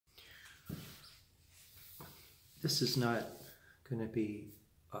this is not going to be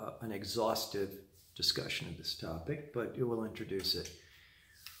an exhaustive discussion of this topic, but it will introduce it,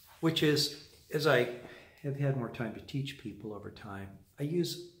 which is, as I have had more time to teach people over time, I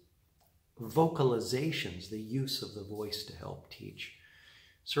use vocalizations, the use of the voice, to help teach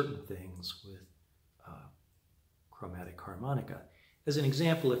certain things with chromatic harmonica. As an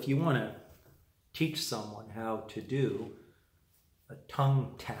example, if you want to teach someone how to do a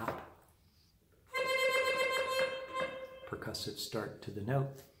tongue tap, percussive start to the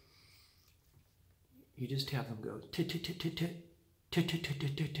note, you just have them go tit tit tit tit tit tit tit tit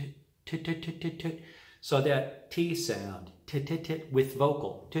tit tit tit tit tit tit. So that T sound, tit tit tit, with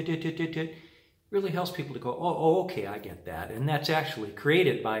vocal, tit tit tit tit tit, really helps people to go, oh, okay, I get that. And that's actually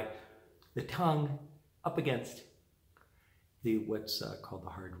created by the tongue up against the what's called the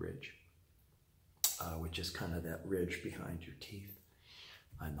hard ridge, which is kind of that ridge behind your teeth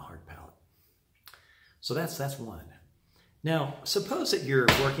on the hard palate. So that's one. Now, suppose that you're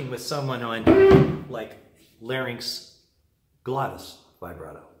working with someone on like larynx glottis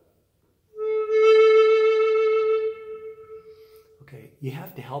vibrato. Okay, you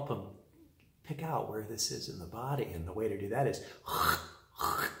have to help them pick out where this is in the body, and the way to do that is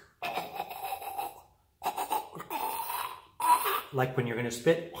like when you're going to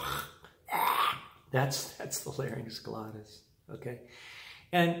spit. That's the larynx glottis. Okay.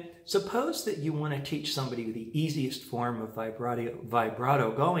 And suppose that you want to teach somebody the easiest form of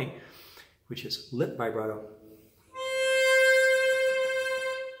vibrato going, which is lip vibrato.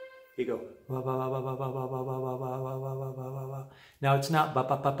 You go. Now it's not ba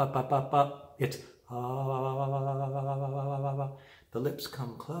ba ba ba ba ba ba. It's the lips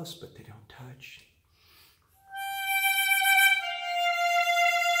come close, but they don't touch.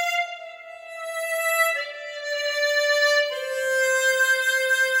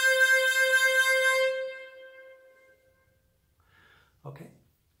 Okay,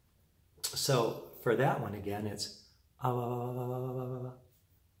 so for that one again, it's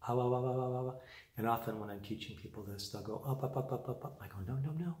and often when I'm teaching people this, they'll go up, up, up, up, up, up. I go, no,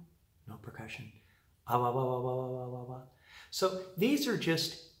 no, no, no percussion. So these are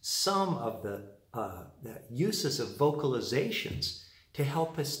just some of the uses of vocalizations to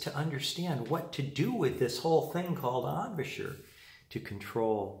help us to understand what to do with this whole thing called embouchure to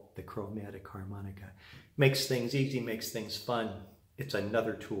control the chromatic harmonica. Makes things easy, makes things fun. It's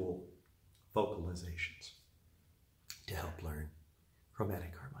another tool, vocalizations, to help learn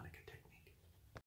chromatic harmonica.